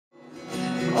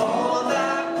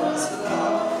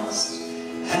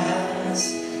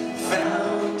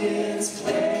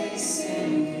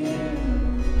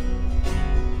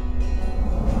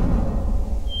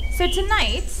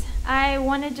tonight, I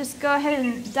want to just go ahead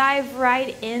and dive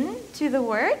right into the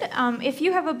Word. If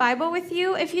you have a Bible with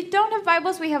you, if you don't have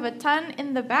Bibles, we have a ton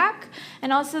in the back,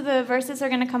 and also the verses are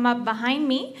going to come up behind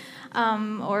me.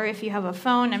 Or if you have a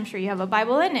phone, I'm sure you have a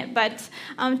Bible in it. But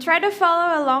try to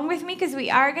follow along with me because we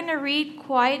are going to read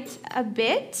quite a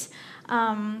bit.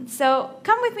 So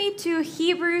come with me to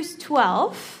Hebrews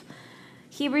 12.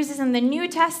 Hebrews is in the New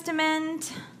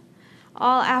Testament.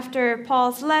 All after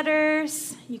Paul's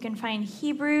letters, you can find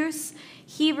Hebrews.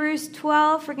 Hebrews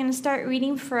 12, we're going to start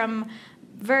reading from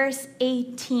verse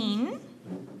 18.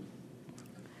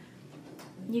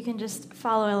 You can just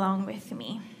follow along with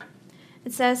me.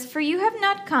 It says, "For you have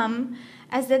not come,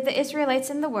 as did the Israelites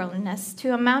in the wilderness,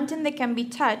 to a mountain that can be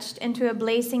touched and to a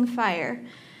blazing fire,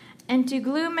 and to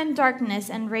gloom and darkness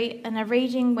and a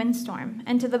raging windstorm,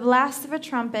 and to the blast of a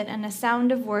trumpet and a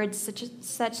sound of words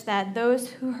such that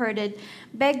those who heard it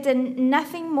begged that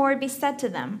nothing more be said to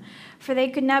them, for they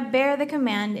could not bear the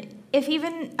command, if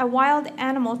even a wild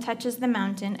animal touches the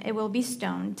mountain, it will be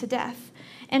stoned to death.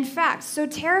 In fact, so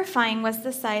terrifying was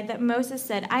the sight that Moses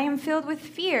said, 'I am filled with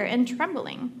fear and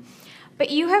trembling.' But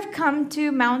you have come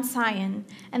to Mount Zion,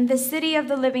 and the city of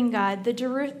the living God,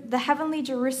 the heavenly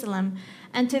Jerusalem,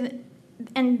 and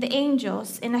the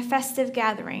angels in a festive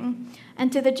gathering,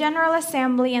 and to the general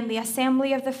assembly and the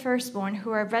assembly of the firstborn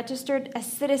who are registered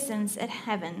as citizens at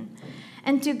heaven,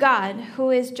 and to God,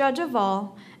 who is judge of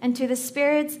all, and to the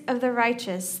spirits of the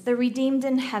righteous, the redeemed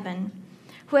in heaven,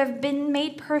 who have been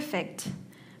made perfect,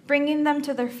 bringing them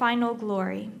to their final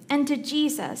glory, and to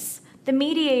Jesus, the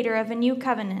mediator of a new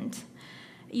covenant,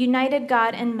 united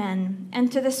God and men, and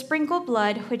to the sprinkled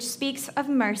blood which speaks of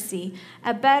mercy,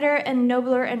 a better and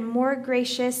nobler and more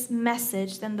gracious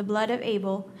message than the blood of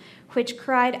Abel, which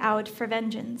cried out for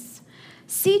vengeance.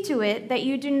 See to it that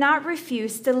you do not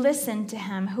refuse to listen to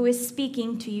him who is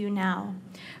speaking to you now.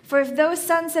 For if those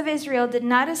sons of Israel did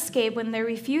not escape when they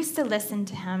refused to listen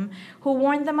to him, who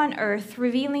warned them on earth,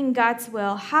 revealing God's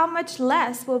will, how much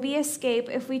less will we escape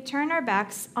if we turn our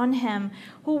backs on him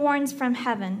who warns from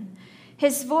heaven?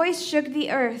 His voice shook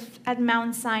the earth at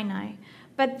Mount Sinai.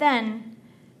 But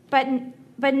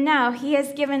now he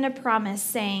has given a promise,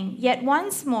 saying, 'Yet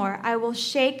once more I will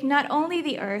shake not only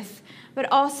the earth, but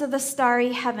also the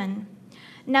starry heaven.'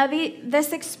 Now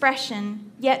this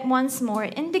expression, 'yet once more,'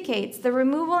 indicates the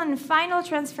removal and final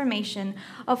transformation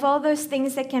of all those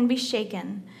things that can be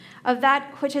shaken, of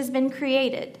that which has been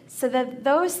created, so that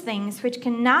those things which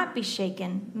cannot be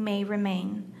shaken may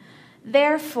remain.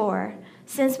 Therefore,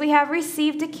 since we have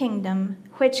received a kingdom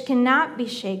which cannot be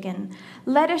shaken,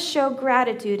 let us show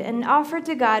gratitude and offer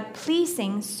to God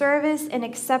pleasing service and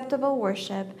acceptable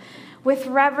worship with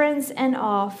reverence and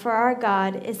awe, for our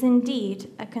God is indeed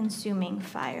a consuming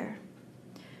fire."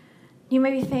 You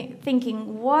may be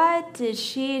thinking, what did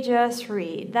she just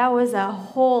read? That was a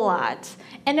whole lot.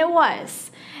 And it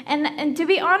was. And to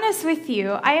be honest with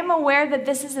you, I am aware that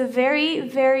this is a very,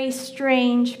 very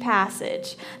strange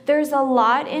passage. There's a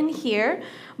lot in here,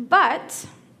 but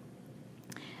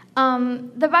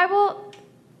the Bible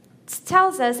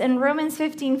tells us in Romans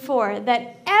 15:4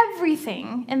 that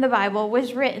everything in the Bible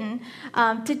was written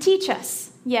to teach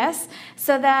us, yes?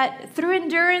 So that through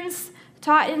endurance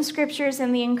taught in scriptures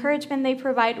and the encouragement they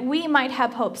provide, we might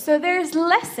have hope. So there's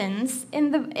lessons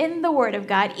in the Word of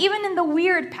God, even in the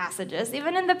weird passages,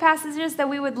 even in the passages that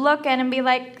we would look at and be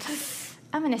like,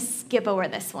 I'm going to skip over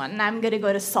this one, and I'm going to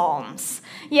go to Psalms.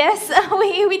 Yes,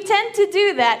 we tend to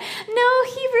do that. No,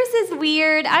 Hebrews is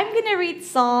weird. I'm going to read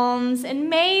Psalms and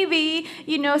maybe,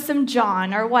 some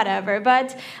John or whatever.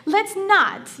 But let's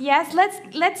not, yes?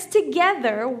 Let's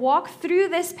together walk through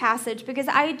this passage because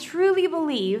I truly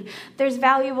believe there's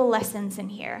valuable lessons in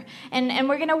here. And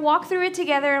we're going to walk through it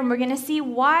together, and we're going to see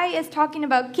why it's talking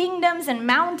about kingdoms and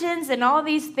mountains and all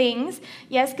these things.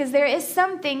 Yes, because there is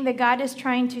something that God is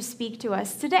trying to speak to us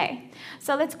today.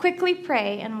 So let's quickly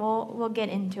pray and we'll get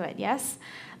into it, yes?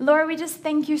 Lord, we just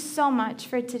thank you so much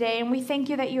for today, and we thank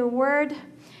you that your word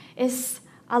is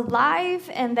alive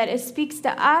and that it speaks to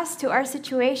us, to our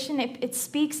situation. It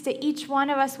speaks to each one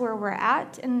of us where we're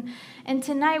at. And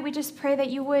tonight we just pray that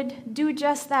you would do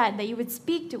just that you would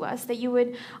speak to us, that you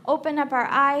would open up our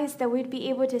eyes, that we'd be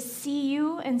able to see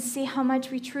you and see how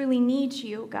much we truly need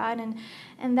you, God,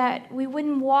 and that we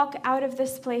wouldn't walk out of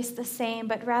this place the same,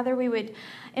 but rather we would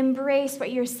embrace what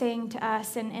you're saying to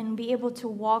us and be able to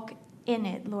walk in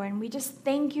it, Lord. And we just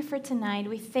thank you for tonight.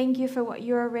 We thank you for what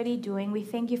you're already doing. We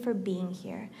thank you for being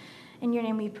here. In your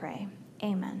name we pray.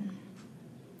 Amen.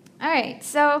 All right,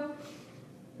 so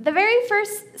The very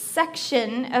first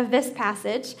section of this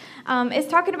passage is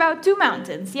talking about two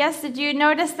mountains. Yes, did you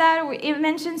notice that? It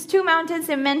mentions two mountains.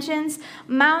 It mentions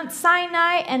Mount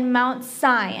Sinai and Mount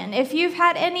Zion. If you've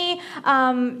had any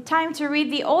time to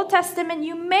read the Old Testament,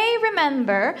 you may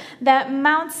remember that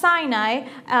Mount Sinai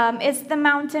is the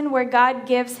mountain where God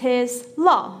gives his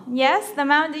law. Yes, the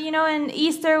mountain, in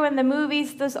Easter when the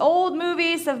movies, those old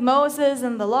movies of Moses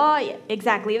and the law, yeah,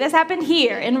 exactly. This happened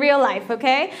here in real life,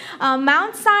 okay?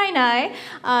 Mount Sinai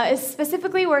is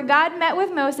specifically where God met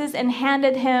with Moses and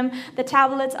handed him the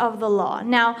tablets of the law.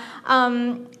 Now,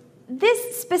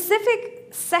 this specific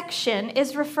section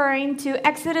is referring to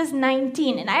Exodus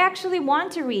 19, and I actually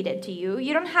want to read it to you.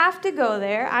 You don't have to go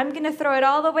there. I'm going to throw it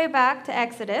all the way back to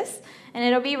Exodus, and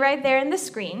it'll be right there in the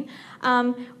screen.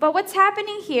 But what's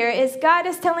happening here is God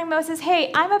is telling Moses,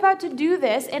 hey, I'm about to do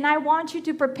this, and I want you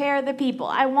to prepare the people.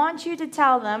 I want you to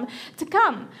tell them to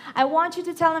come. I want you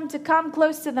to tell them to come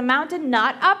close to the mountain,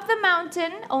 not up the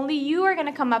mountain. Only you are going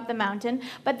to come up the mountain,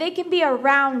 but they can be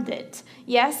around it.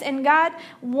 Yes, and God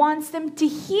wants them to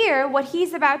hear what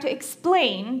he's about to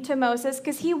explain to Moses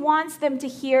because he wants them to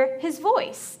hear his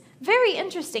voice. Very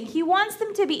interesting. He wants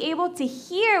them to be able to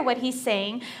hear what he's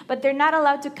saying, but they're not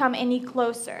allowed to come any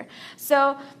closer.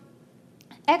 So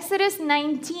Exodus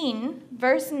 19,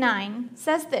 verse 9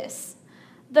 says this.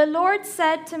 The Lord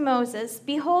said to Moses,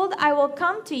 behold, I will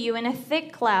come to you in a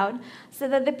thick cloud, so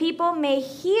that the people may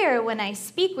hear when I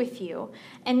speak with you,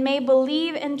 and may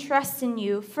believe and trust in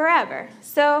you forever.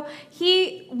 So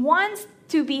he wants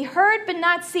to be heard but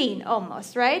not seen,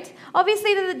 almost, right?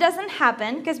 Obviously, that doesn't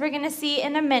happen, because we're going to see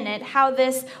in a minute how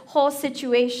this whole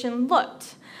situation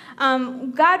looked.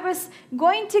 God was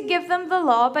going to give them the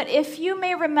law, but if you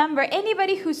may remember,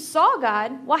 anybody who saw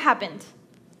God, what happened?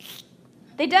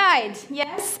 They died,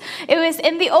 yes? It was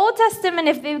in the Old Testament,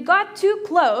 if they got too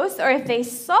close, or if they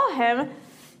saw him,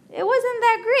 it wasn't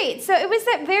that great. So it was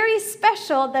that very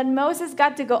special that Moses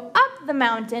got to go up the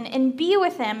mountain and be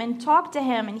with him and talk to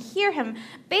him and hear him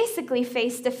basically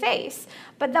face to face.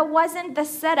 But that wasn't the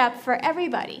setup for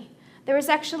everybody. There was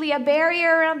actually a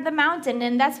barrier around the mountain,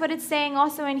 and that's what it's saying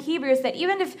also in Hebrews, that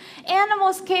even if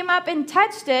animals came up and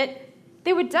touched it,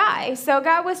 they would die. So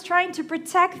God was trying to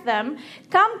protect them.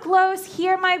 Come close,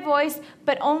 hear my voice,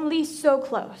 but only so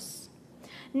close.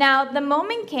 Now, the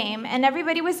moment came, and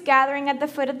everybody was gathering at the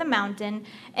foot of the mountain,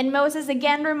 and Moses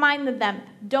again reminded them,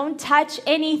 don't touch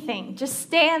anything. Just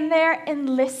stand there and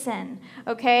listen,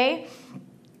 okay?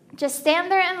 Just stand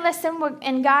there and listen,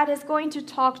 and God is going to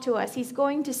talk to us. He's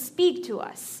going to speak to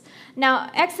us. Now,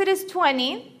 Exodus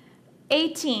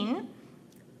 20:18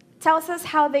 tells us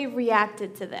how they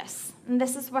reacted to this, and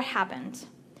this is what happened.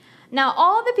 Now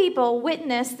all the people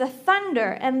witnessed the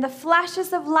thunder and the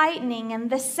flashes of lightning and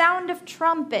the sound of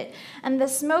trumpet and the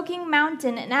smoking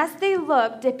mountain. And as they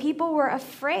looked, the people were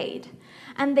afraid.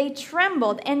 And they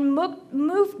trembled and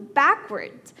moved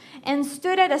backward and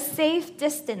stood at a safe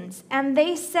distance. And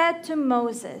they said to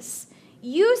Moses,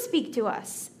 you speak to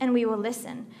us and we will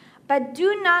listen. But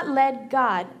do not let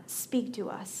God speak to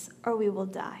us or we will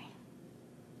die.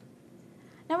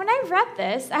 Now when I read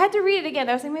this, I had to read it again.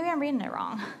 I was like, maybe I'm reading it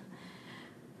wrong.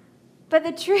 But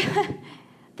the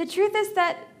truth is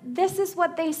that this is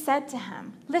what they said to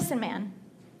him. Listen, man,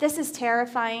 this is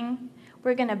terrifying.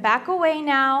 We're going to back away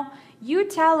now. You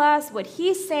tell us what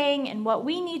he's saying and what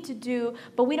we need to do,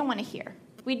 but we don't want to hear.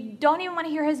 We don't even want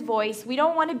to hear his voice. We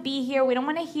don't want to be here. We don't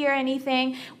want to hear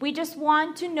anything. We just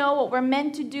want to know what we're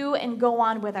meant to do and go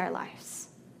on with our lives.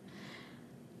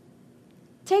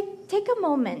 Take a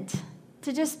moment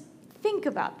to just think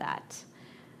about that.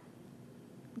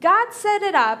 God set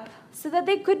it up so that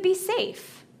they could be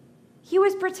safe. He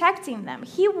was protecting them.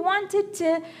 He wanted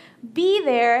to be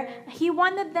there. He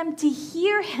wanted them to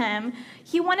hear him.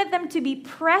 He wanted them to be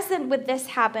present when this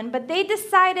happened. But they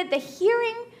decided that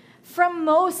hearing from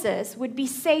Moses would be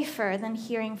safer than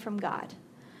hearing from God.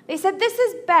 They said, this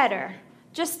is better.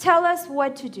 Just tell us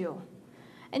what to do.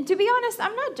 And to be honest,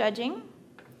 I'm not judging.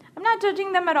 I'm not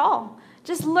judging them at all.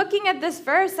 Just looking at this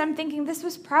verse, I'm thinking this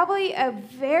was probably a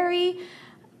very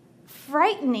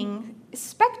frightening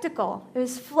spectacle. There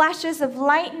was flashes of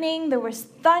lightning, there was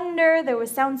thunder, there was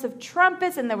sounds of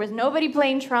trumpets, and there was nobody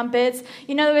playing trumpets.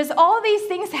 There was all these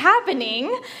things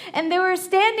happening, and they were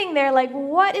standing there like,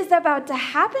 what is about to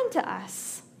happen to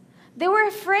us? They were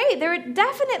afraid. They were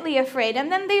definitely afraid. And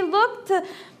then they looked to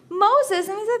Moses,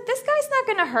 and he said, this guy's not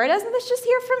going to hurt us, and let's just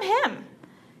hear from him.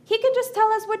 He can just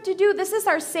tell us what to do. This is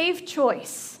our safe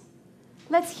choice.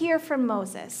 Let's hear from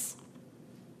Moses.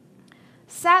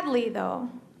 Sadly, though,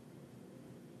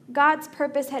 God's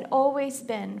purpose had always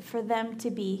been for them to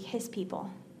be his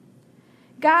people.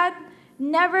 God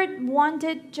never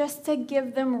wanted just to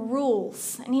give them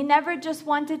rules. And he never just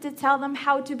wanted to tell them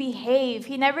how to behave.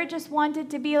 He never just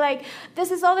wanted to be like, this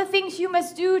is all the things you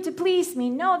must do to please me.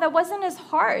 No, that wasn't his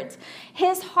heart.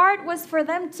 His heart was for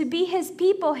them to be his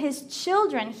people, his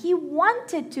children. He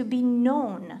wanted to be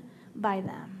known by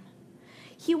them.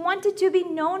 He wanted to be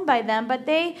known by them, but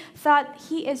they thought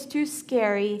he is too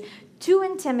scary, too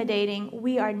intimidating.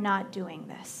 We are not doing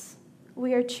this.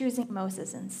 We are choosing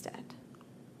Moses instead.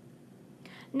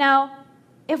 Now,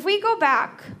 if we go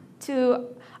back to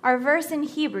our verse in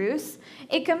Hebrews,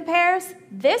 it compares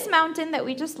this mountain that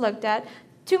we just looked at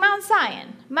to Mount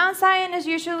Zion. Mount Zion is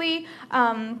usually,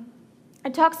 when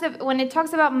it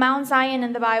talks about Mount Zion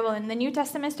in the Bible in the New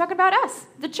Testament, it's talking about us,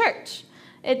 the church.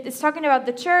 It's talking about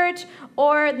the church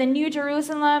or the New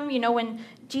Jerusalem, when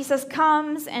Jesus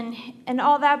comes and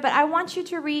all that. But I want you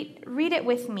to read it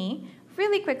with me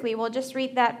really quickly. We'll just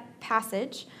read that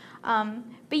passage.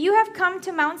 But you have come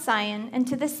to Mount Zion and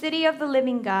to the city of the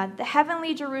living God, the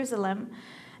heavenly Jerusalem,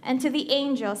 and to the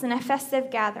angels in a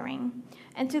festive gathering,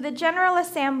 and to the general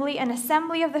assembly and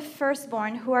assembly of the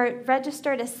firstborn who are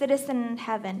registered as citizens in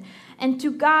heaven, and to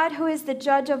God who is the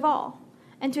judge of all,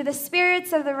 and to the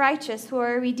spirits of the righteous who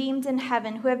are redeemed in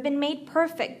heaven, who have been made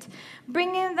perfect,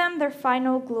 bringing them their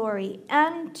final glory,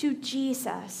 and to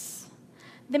Jesus,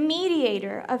 the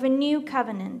mediator of a new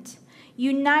covenant,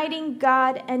 uniting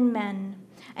God and men,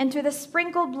 and to the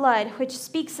sprinkled blood which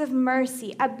speaks of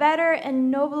mercy, a better and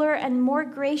nobler and more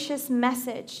gracious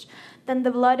message than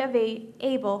the blood of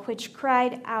Abel, which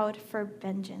cried out for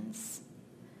vengeance.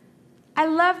 I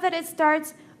love that it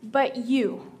starts, but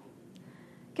you.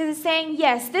 Because it's saying,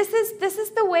 yes, this is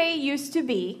the way it used to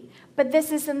be, but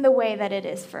this isn't the way that it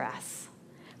is for us.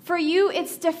 For you,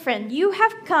 it's different. You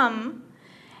have come,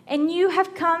 and you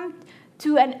have come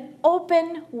to an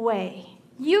open way.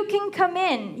 You can come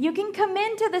in. You can come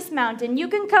into this mountain. You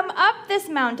can come up this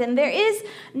mountain. There is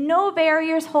no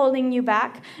barriers holding you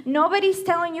back. Nobody's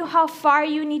telling you how far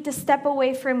you need to step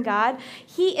away from God.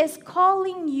 He is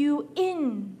calling you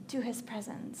into his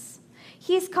presence.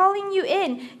 He's calling you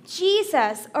in.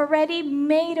 Jesus already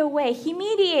made a way. He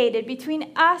mediated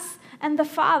between us and the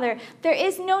Father. There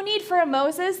is no need for a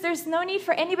Moses. There's no need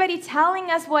for anybody telling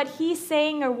us what he's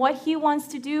saying or what he wants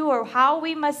to do or how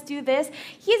we must do this.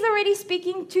 He's already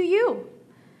speaking to you.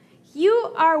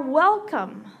 You are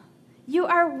welcome. You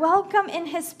are welcome in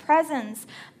his presence.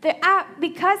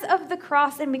 Because of the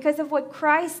cross and because of what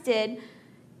Christ did,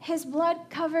 his blood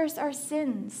covers our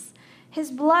sins.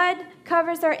 His blood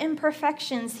covers our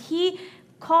imperfections. He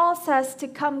calls us to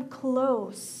come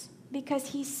close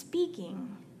because he's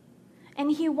speaking. And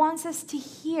he wants us to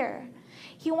hear.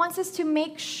 He wants us to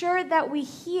make sure that we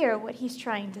hear what he's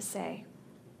trying to say,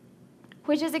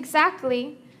 which is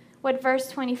exactly what verse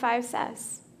 25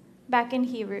 says back in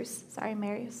Hebrews. Sorry,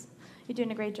 Marius. You're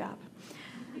doing a great job.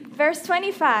 Verse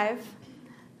 25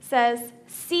 says,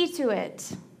 see to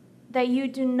it that you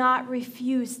do not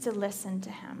refuse to listen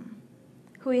to him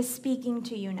who is speaking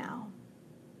to you now.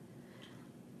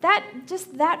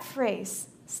 That phrase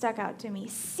stuck out to me.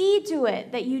 See to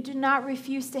it that you do not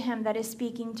refuse to him that is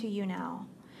speaking to you now.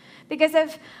 Because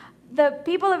if the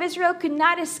people of Israel could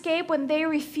not escape when they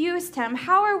refused him,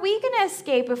 how are we going to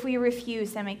escape if we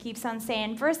refuse him? It keeps on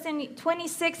saying. Verse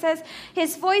 26 says,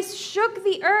 his voice shook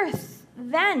the earth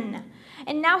then.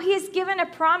 And now he has given a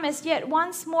promise, yet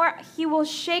once more he will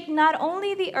shake not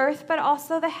only the earth, but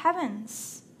also the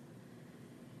heavens.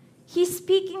 He's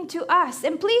speaking to us.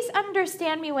 And please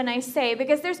understand me when I say,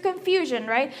 because there's confusion,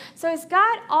 right? So is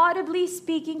God audibly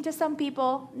speaking to some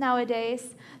people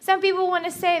nowadays? Some people want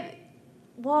to say,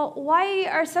 well, why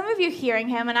are some of you hearing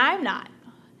him and I'm not?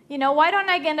 Why don't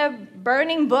I get a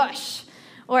burning bush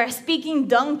or a speaking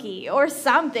donkey or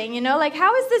something?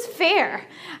 How is this fair?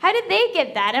 How did they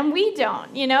get that and we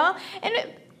don't, And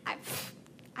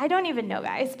I don't even know,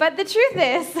 guys. But the truth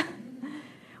is,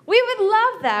 we would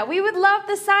love that. We would love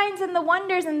the signs and the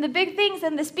wonders and the big things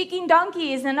and the speaking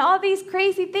donkeys and all these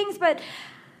crazy things, but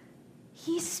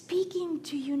he's speaking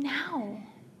to you now.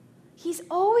 He's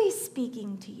always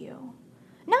speaking to you.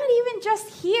 Not even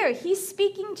just here. He's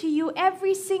speaking to you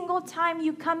every single time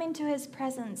you come into his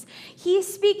presence. He's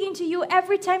speaking to you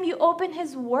every time you open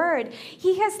his word.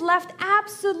 He has left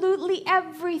absolutely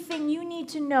everything you need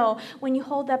to know when you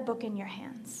hold that book in your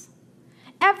hands.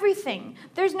 Everything.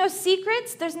 There's no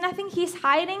secrets. There's nothing he's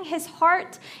hiding. His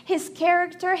heart, his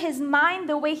character, his mind,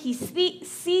 the way he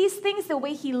sees things, the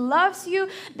way he loves you,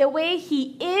 the way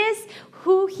he is,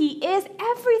 who he is.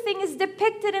 Everything is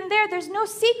depicted in there. There's no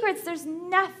secrets. There's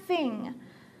nothing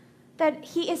that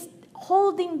he is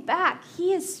holding back.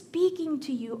 He is speaking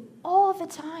to you all the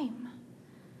time.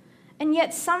 And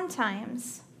yet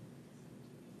sometimes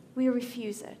we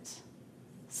refuse it.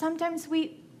 Sometimes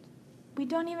we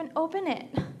don't even open it.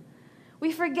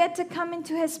 We forget to come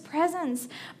into his presence.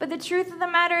 But the truth of the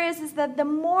matter is that the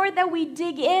more that we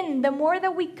dig in, the more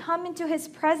that we come into his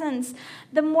presence,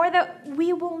 the more that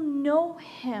we will know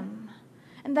him.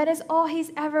 And that is all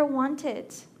he's ever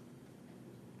wanted.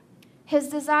 His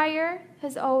desire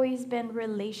has always been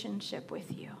relationship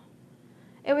with you.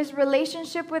 It was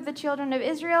relationship with the children of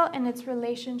Israel, and it's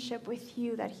relationship with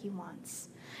you that he wants.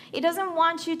 He doesn't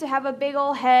want you to have a big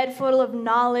old head full of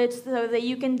knowledge so that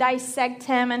you can dissect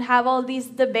him and have all these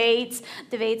debates.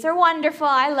 Debates are wonderful.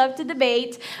 I love to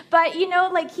debate. But,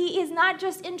 he is not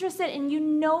just interested in you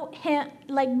know him,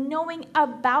 like knowing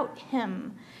about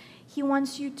him. He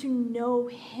wants you to know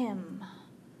him.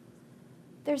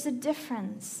 There's a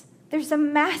difference. There's a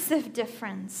massive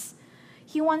difference.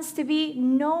 He wants to be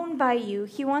known by you.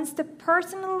 He wants to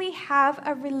personally have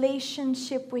a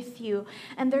relationship with you.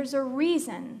 And there's a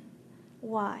reason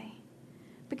why.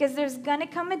 Because there's going to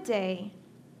come a day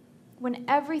when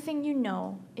everything you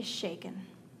know is shaken.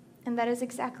 And that is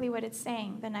exactly what it's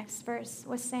saying. The next verse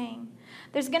was saying.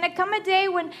 There's going to come a day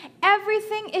when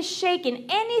everything is shaken.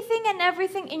 Anything and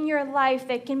everything in your life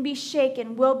that can be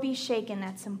shaken will be shaken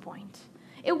at some point.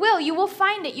 It will. You will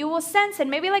find it. You will sense it.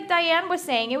 Maybe like Diane was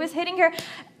saying, it was hitting her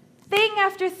thing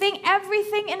after thing.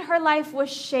 Everything in her life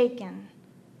was shaken.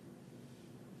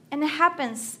 And it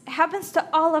happens. It happens to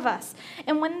all of us.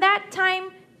 And when that time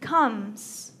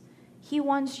comes, he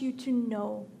wants you to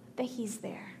know that he's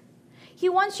there. He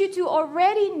wants you to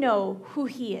already know who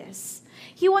he is.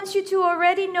 He wants you to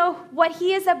already know what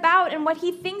he is about and what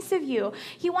he thinks of you.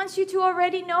 He wants you to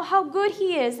already know how good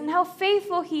he is and how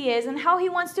faithful he is and how he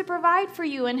wants to provide for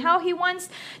you and how he wants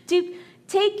to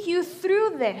take you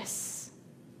through this.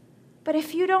 But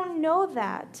if you don't know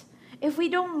that, if we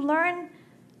don't learn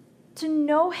to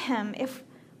know him, if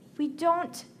we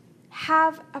don't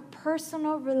have a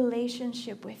personal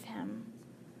relationship with him,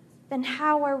 then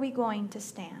how are we going to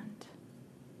stand?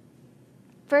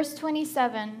 Verse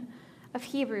 27 of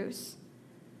Hebrews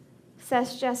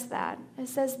says just that. It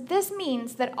says, this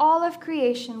means that all of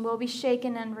creation will be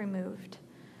shaken and removed,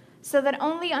 so that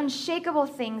only unshakable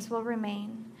things will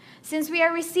remain. Since we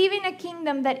are receiving a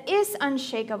kingdom that is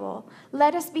unshakable,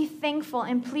 let us be thankful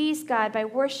and please God by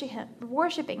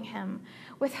worshiping him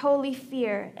with holy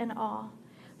fear and awe.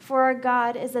 For our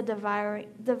God is a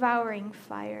devouring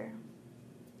fire.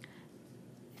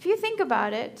 If you think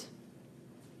about it,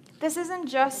 this isn't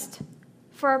just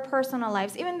for our personal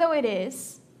lives, even though it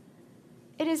is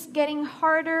getting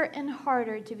harder and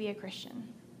harder to be a Christian.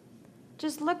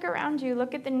 Just look around you,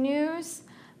 look at the news,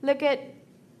 look at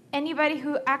anybody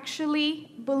who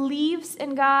actually believes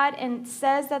in God and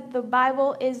says that the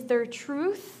Bible is their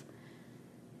truth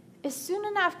is soon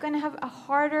enough going to have a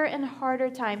harder and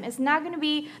harder time. It's not going to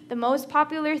be the most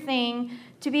popular thing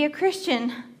to be a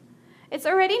Christian. It's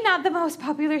already not the most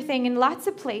popular thing in lots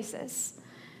of places.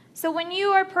 So when you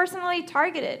are personally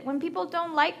targeted, when people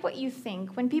don't like what you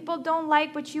think, when people don't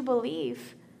like what you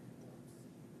believe,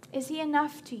 is he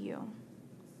enough to you?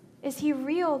 Is he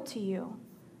real to you?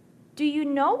 Do you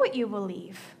know what you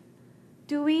believe?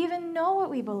 Do we even know what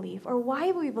we believe or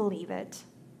why we believe it?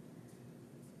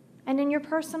 And in your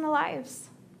personal lives,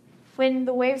 when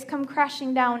the waves come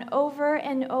crashing down over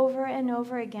and over and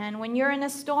over again, when you're in a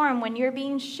storm, when you're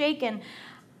being shaken,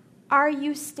 are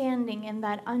you standing in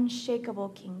that unshakable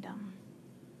kingdom?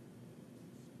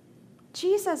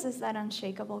 Jesus is that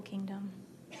unshakable kingdom.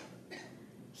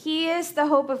 He is the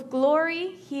hope of glory.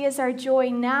 He is our joy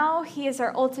now. He is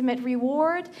our ultimate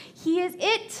reward. He is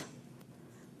it.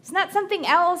 It's not something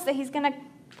else that he's going to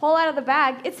pull out of the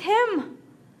bag. It's him.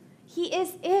 He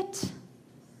is it.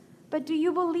 But do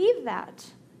you believe that?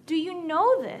 Do you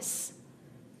know this?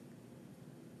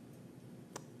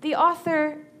 The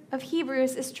author of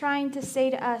Hebrews is trying to say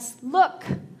to us, look,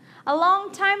 a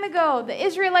long time ago, the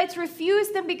Israelites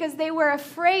refused him because they were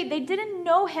afraid. They didn't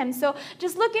know him. So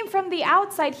just looking from the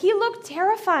outside, he looked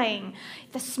terrifying.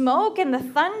 The smoke and the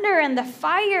thunder and the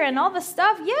fire and all the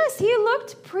stuff, yes, he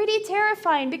looked pretty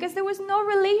terrifying because there was no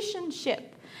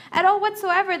relationship at all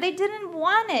whatsoever. They didn't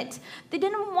want it.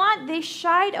 They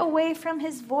shied away from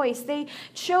his voice. They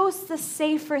chose the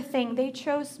safer thing. They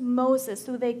chose Moses,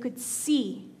 who they could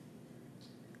see,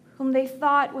 whom they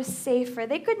thought was safer.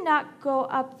 They could not go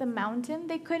up the mountain.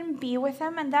 They couldn't be with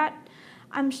him. And that,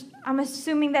 I'm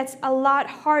assuming that's a lot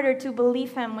harder to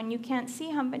believe him when you can't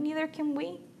see him, but neither can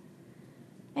we.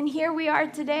 And here we are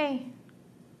today.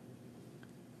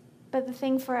 But the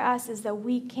thing for us is that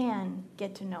we can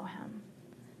get to know him,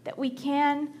 that we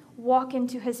can walk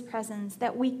into his presence,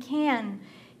 that we can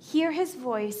hear his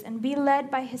voice and be led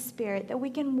by his Spirit, that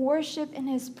we can worship in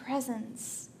his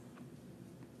presence.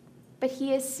 But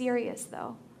he is serious,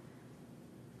 though.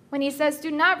 When he says, do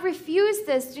not refuse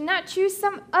this, do not choose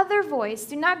some other voice,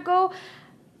 do not go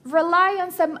rely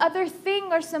on some other thing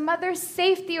or some other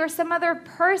safety or some other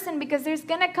person, because there's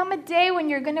going to come a day when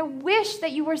you're going to wish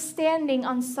that you were standing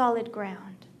on solid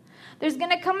ground. There's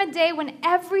going to come a day when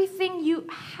everything you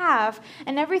have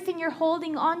and everything you're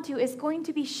holding on to is going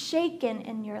to be shaken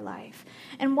in your life.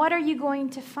 And what are you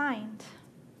going to find?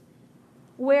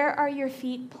 Where are your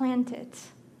feet planted?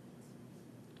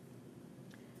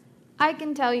 I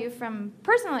can tell you from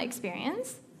personal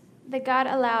experience that God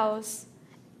allows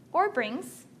or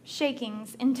brings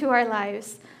shakings into our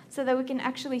lives so that we can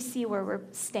actually see where we're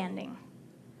standing.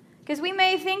 Because we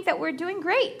may think that we're doing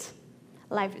great.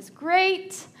 Life is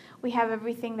great. We have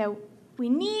everything that we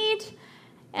need.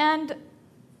 And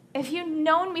if you've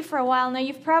known me for a while now,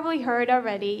 you've probably heard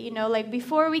already, like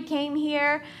before we came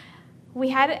here, we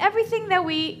had everything that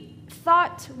we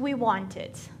thought we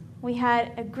wanted. We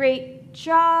had a great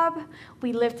job.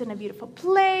 We lived in a beautiful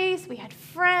place. We had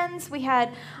friends. We had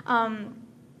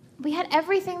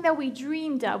everything that we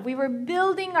dreamed of. We were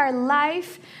building our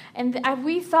life, and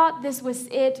we thought this was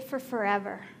it for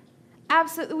forever.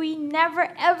 Absolutely, we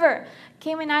never, ever.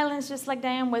 Cayman Islands, just like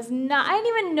Diane, was not. I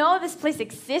didn't even know this place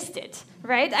existed,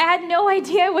 right? I had no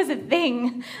idea it was a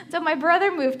thing. So my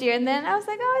brother moved here, and then I was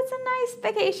like, oh, it's a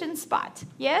nice vacation spot,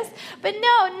 yes? But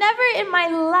no, never in my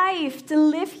life to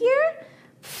live here,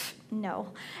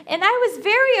 no. And I was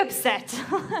very upset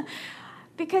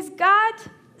because God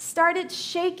started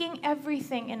shaking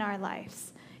everything in our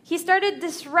lives. He started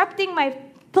disrupting my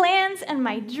plans and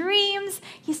my dreams.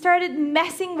 He started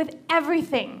messing with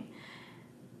everything.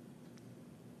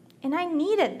 And I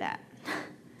needed that.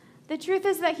 The truth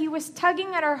is that he was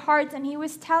tugging at our hearts and he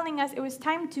was telling us it was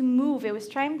time to move. It was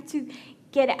time to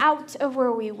get out of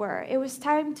where we were. It was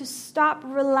time to stop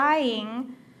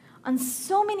relying on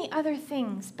so many other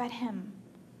things but him.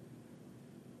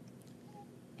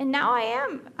 And now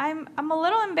I'm a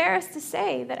little embarrassed to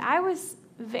say that I was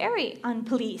very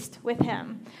unpleased with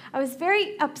him. I was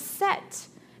very upset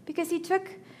because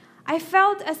I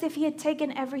felt as if he had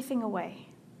taken everything away.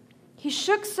 He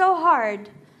shook so hard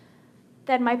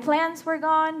that my plans were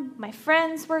gone, my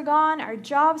friends were gone, our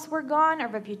jobs were gone, our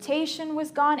reputation was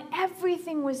gone,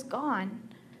 everything was gone.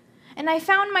 And I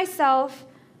found myself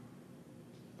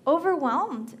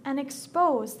overwhelmed and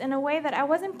exposed in a way that I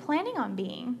wasn't planning on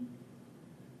being.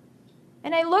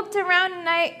 And I looked around and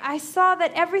I saw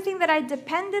that everything that I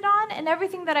depended on and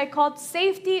everything that I called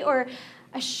safety or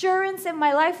assurance in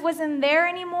my life wasn't there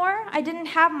anymore. I didn't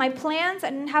have my plans. I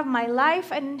didn't have my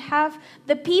life. I didn't have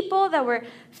the people that were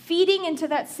feeding into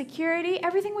that security.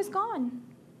 Everything was gone.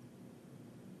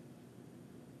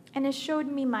 And it showed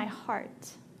me my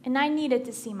heart. And I needed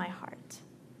to see my heart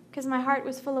because my heart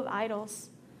was full of idols.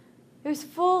 It was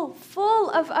full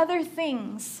of other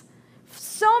things.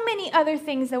 So many other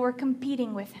things that were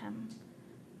competing with him.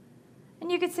 And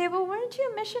you could say, well, weren't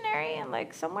you a missionary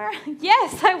and somewhere?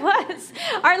 Yes, I was.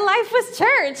 Our life was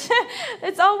church.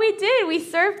 That's all we did. We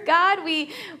served God. We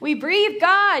breathed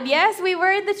God. Yes, we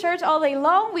were in the church all day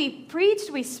long. We preached,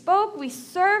 we spoke, we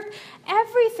served.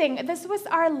 Everything. This was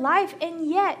our life. And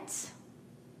yet,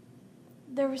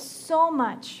 there was so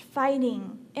much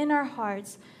fighting in our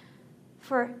hearts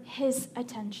for his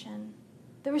attention.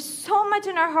 There was so much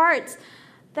in our hearts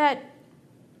that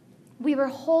we were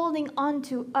holding on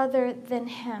to other than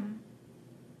him.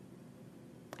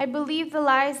 I believed the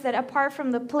lies that apart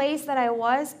from the place that I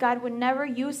was, God would never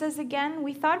use us again.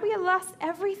 We thought we had lost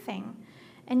everything.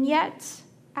 And yet,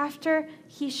 after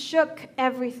he shook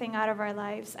everything out of our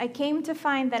lives, I came to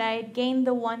find that I had gained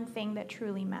the one thing that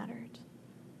truly mattered.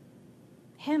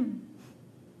 Him.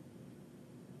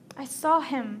 I saw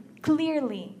him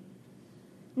clearly.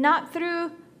 Not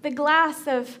through the glass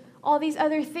of all these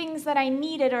other things that I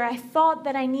needed or I thought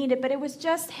that I needed, but it was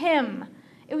just him.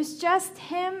 It was just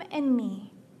him and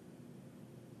me.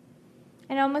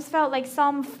 And it almost felt like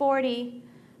Psalm 40,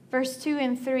 verse 2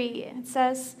 and 3. It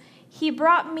says, he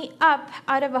brought me up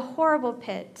out of a horrible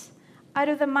pit, out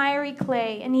of the miry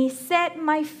clay, and he set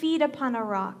my feet upon a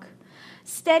rock,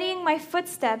 steadying my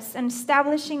footsteps and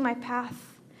establishing my path.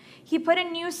 He put a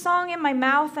new song in my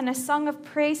mouth and a song of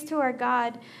praise to our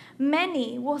God.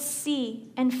 Many will see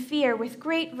and fear with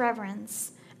great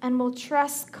reverence and will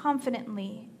trust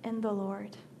confidently in the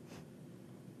Lord.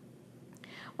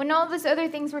 When all those other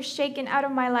things were shaken out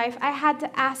of my life, I had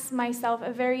to ask myself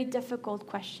a very difficult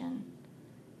question.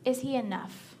 Is he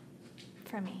enough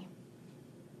for me?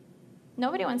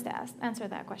 Nobody wants to answer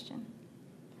that question.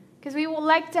 Because we will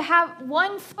like to have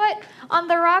one foot on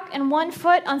the rock and one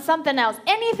foot on something else.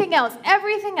 Anything else,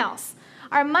 everything else.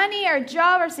 Our money, our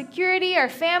job, our security, our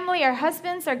family, our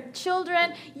husbands, our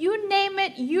children, you name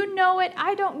it, you know it,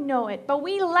 I don't know it. But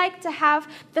we like to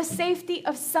have the safety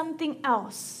of something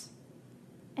else.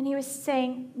 And he was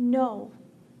saying, no,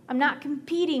 I'm not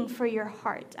competing for your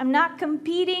heart. I'm not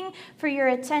competing for your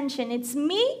attention. It's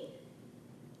me,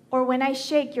 or when I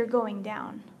shake, you're going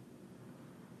down.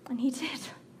 And he did.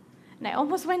 And I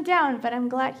almost went down, but I'm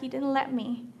glad he didn't let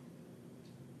me.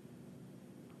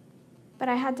 But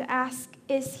I had to ask,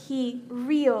 is he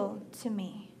real to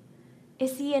me?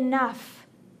 Is he enough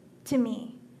to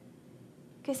me?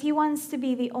 Because he wants to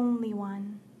be the only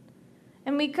one.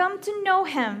 And we come to know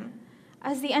him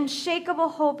as the unshakable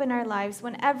hope in our lives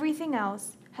when everything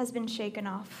else has been shaken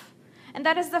off. And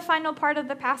that is the final part of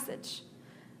the passage.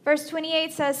 Verse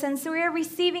 28 says, since we are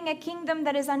receiving a kingdom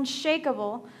that is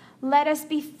unshakable, let us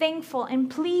be thankful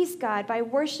and please God by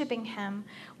worshiping him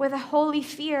with a holy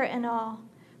fear and awe,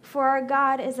 for our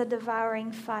God is a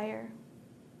devouring fire.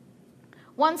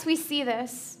 Once we see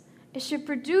this, it should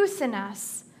produce in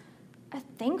us a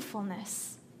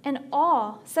thankfulness and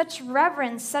awe, such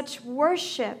reverence, such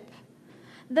worship.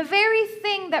 The very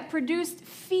thing that produced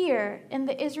fear in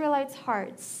the Israelites'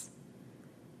 hearts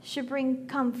should bring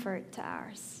comfort to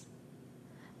ours.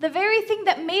 The very thing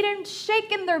that made them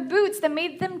shake in their boots, that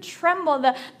made them tremble,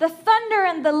 the thunder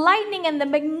and the lightning and the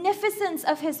magnificence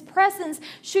of his presence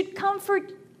should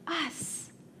comfort us.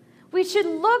 We should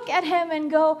look at him and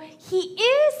go, he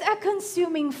is a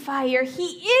consuming fire. He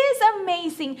is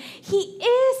amazing. He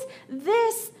is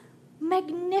this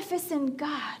magnificent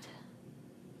God.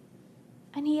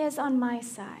 And he is on my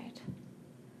side.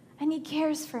 And he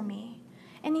cares for me.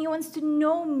 And he wants to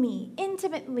know me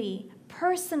intimately,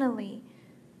 personally.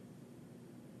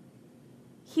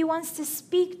 He wants to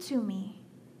speak to me.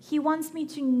 He wants me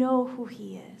to know who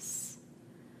he is.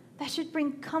 That should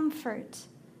bring comfort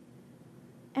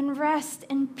and rest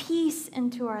and peace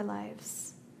into our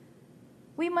lives.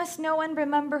 We must know and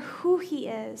remember who he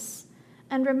is,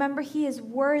 and remember he is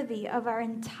worthy of our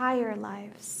entire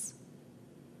lives.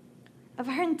 Of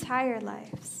our entire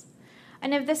lives.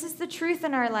 And if this is the truth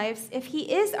in our lives, if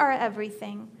he is our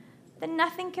everything, then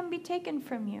nothing can be taken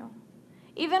from you.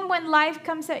 Even when life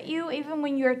comes at you, even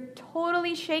when you're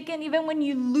totally shaken, even when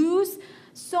you lose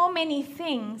so many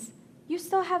things, you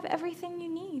still have everything you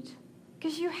need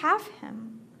because you have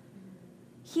him.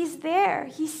 He's there.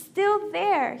 He's still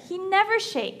there. He never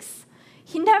shakes.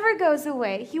 He never goes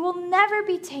away. He will never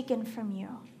be taken from you.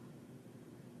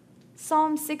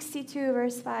 Psalm 62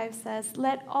 verse 5 says,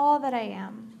 let all that I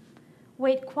am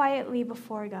wait quietly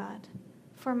before God,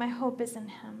 for my hope is in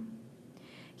him.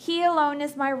 He alone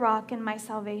is my rock and my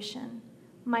salvation,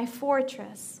 my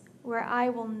fortress where I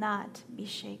will not be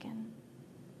shaken.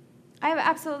 I have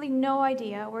absolutely no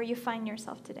idea where you find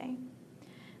yourself today.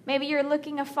 Maybe you're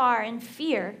looking afar in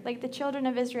fear, like the children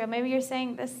of Israel. Maybe you're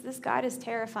saying, this God is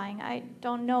terrifying. I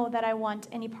don't know that I want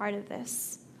any part of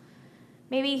this.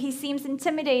 Maybe he seems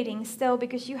intimidating still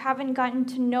because you haven't gotten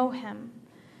to know him.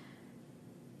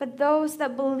 But those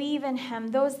that believe in him,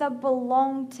 those that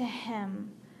belong to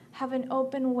him, have an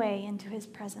open way into his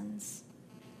presence.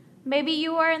 Maybe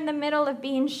you are in the middle of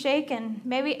being shaken.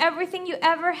 Maybe everything you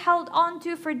ever held on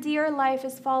to for dear life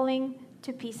is falling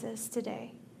to pieces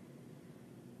today.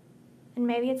 And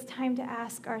maybe it's time to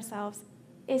ask ourselves,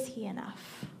 is he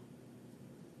enough?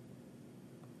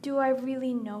 Do I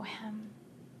really know him?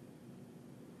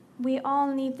 We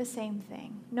all need the same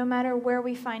thing, no matter where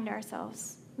we find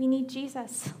ourselves. We need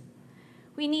Jesus.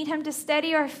 We need him to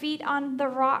steady our feet on the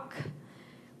rock.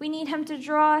 We need him to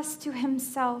draw us to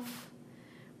himself.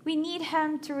 We need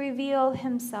him to reveal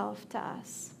himself to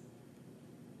us.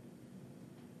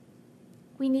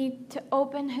 We need to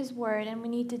open his word, and we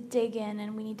need to dig in,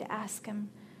 and we need to ask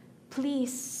him,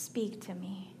 please speak to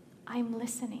me. I'm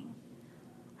listening.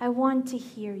 I want to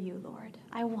hear you, Lord.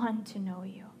 I want to know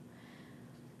you.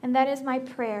 And that is my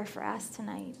prayer for us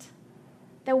tonight,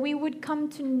 that we would come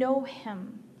to know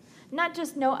him. Not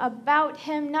just know about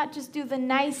him, not just do the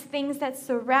nice things that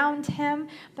surround him,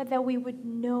 but that we would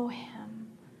know him,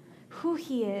 who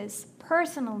he is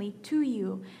personally to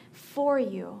you, for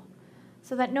you,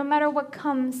 so that no matter what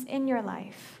comes in your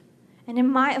life and in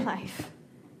my life,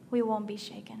 we won't be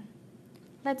shaken.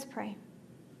 Let's pray.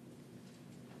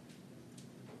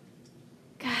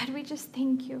 God, we just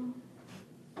thank you.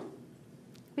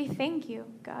 We thank you,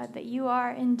 God, that you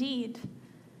are indeed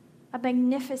a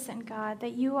magnificent God,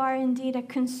 that you are indeed a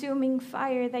consuming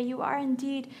fire, that you are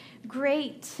indeed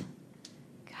great,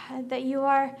 God, that you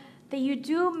are that you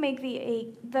do make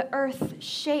the earth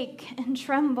shake and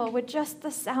tremble with just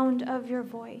the sound of your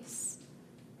voice.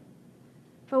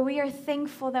 But we are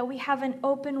thankful that we have an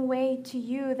open way to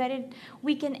you, that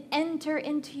we can enter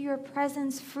into your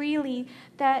presence freely,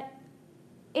 that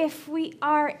if we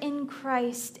are in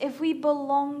Christ, if we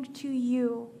belong to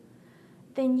you,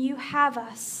 then you have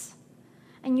us,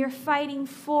 and you're fighting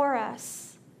for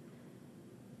us.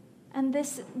 And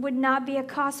this would not be a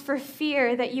cause for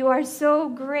fear that you are so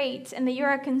great and that you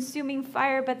are a consuming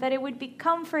fire, but that it would be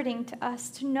comforting to us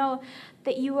to know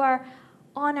that you are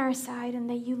on our side and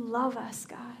that you love us,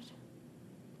 God.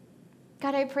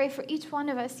 God, I pray for each one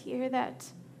of us here that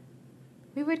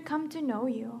we would come to know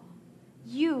you.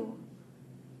 You,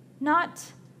 not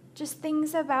just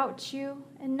things about you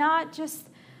and not just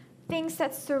things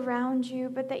that surround you,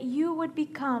 but that you would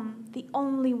become the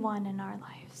only one in our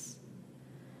lives.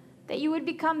 That you would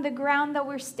become the ground that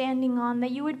we're standing on,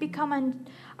 that you would become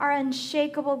our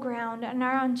unshakable ground and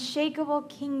our unshakable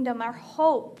kingdom, our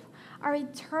hope, our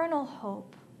eternal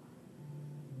hope.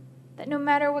 That no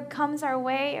matter what comes our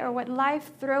way or what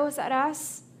life throws at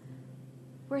us,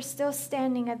 we're still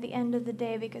standing at the end of the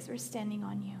day because we're standing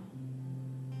on you.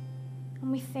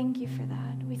 And we thank you for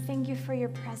that. We thank you for your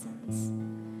presence.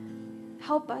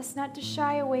 Help us not to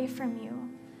shy away from you.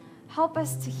 Help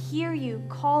us to hear you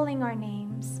calling our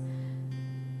names,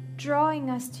 drawing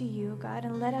us to you, God,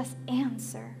 and let us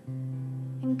answer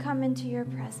and come into your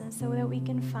presence so that we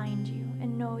can find you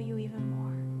and know you even more.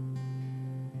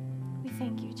 We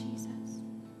thank you, Jesus.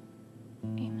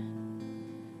 Amen.